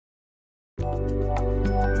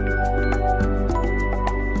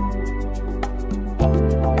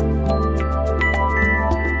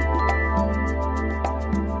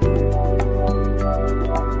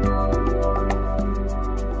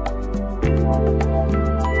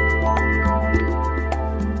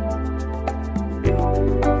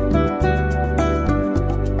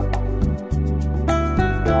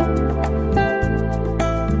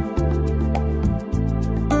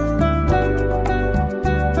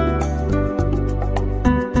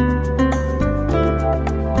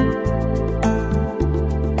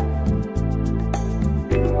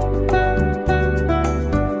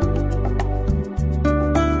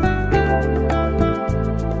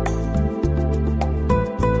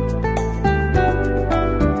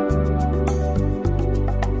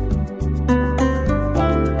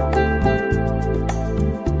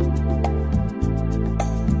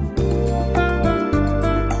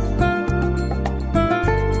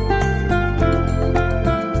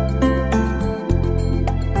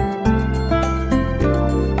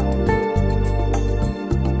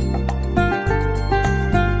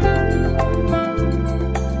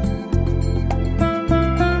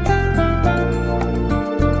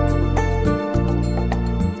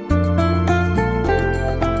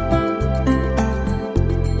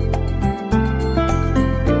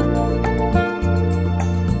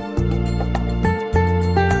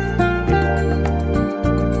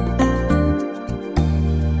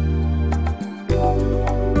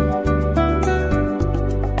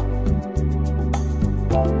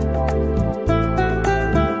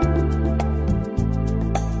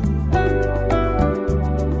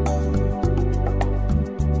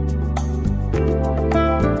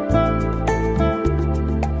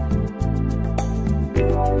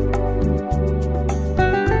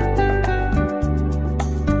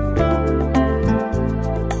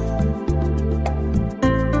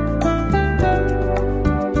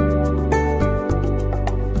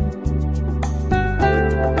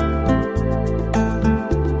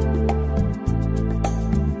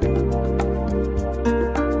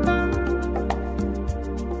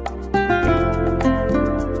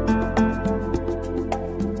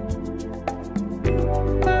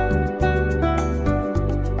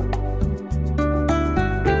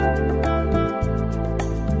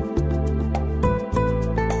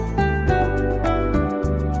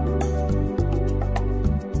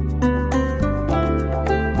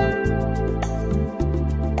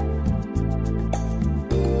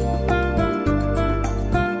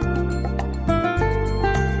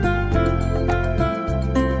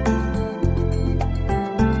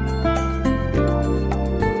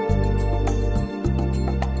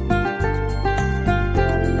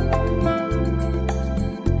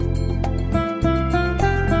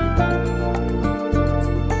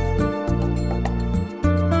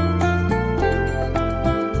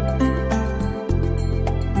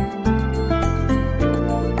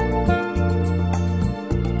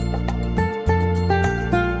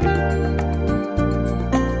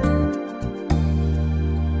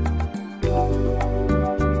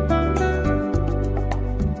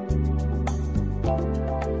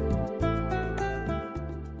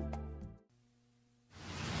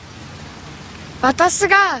私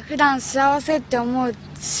が普段幸せって思う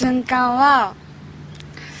瞬間は、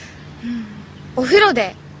お風呂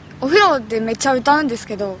でめっちゃ歌うんです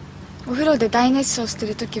けど、お風呂で大熱唱して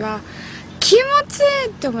る時は気持ちい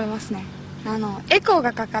いって思いますね。エコー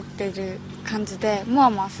がかかってる感じでモワ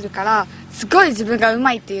モワするから、すごい自分がう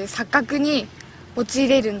まいっていう錯覚に陥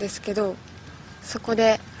れるんですけど、そこ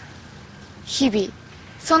で日々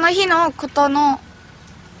その日のことの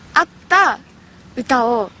あった歌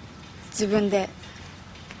を自分で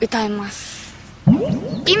歌います。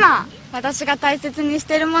今私が大切にし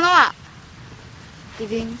ているものはデ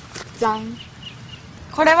デンじゃん、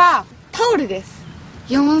これはタオルです。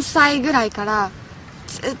4歳ぐらいから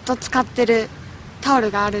ずっと使ってるタオル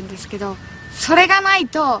があるんですけど、それがない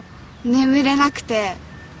と眠れなくて、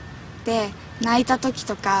で泣いた時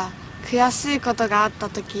とか悔しいことがあった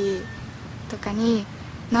時とかに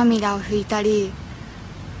涙を拭いたり、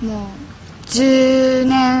もう10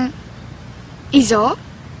年以上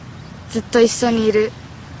ずっと一緒にいる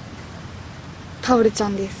タオルちゃ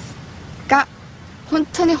んですが、本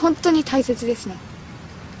当に本当に大切ですね。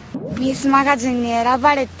ミスマガジンに選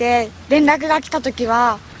ばれて連絡が来た時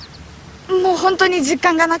はもう本当に実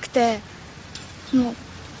感がなくて、もう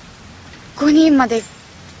5人まで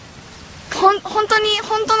本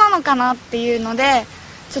当なのかなっていうので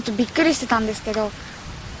ちょっとびっくりしてたんですけど、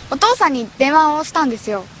お父さんに電話をしたんです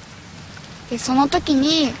よ。でその時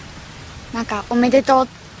になんかおめでとうっ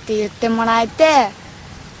て言ってもらえて、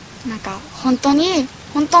なんか本当に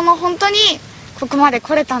本当にここまで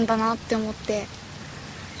来れたんだなって思って、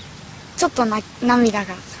ちょっと涙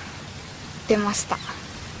が出ました。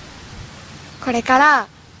これから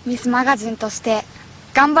ミスマガジンとして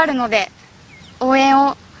頑張るので、応援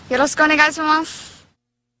をよろしくお願いします。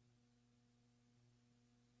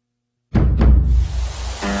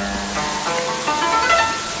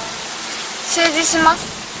習字しま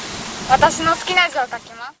す。私の好きな字を書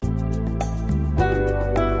きます。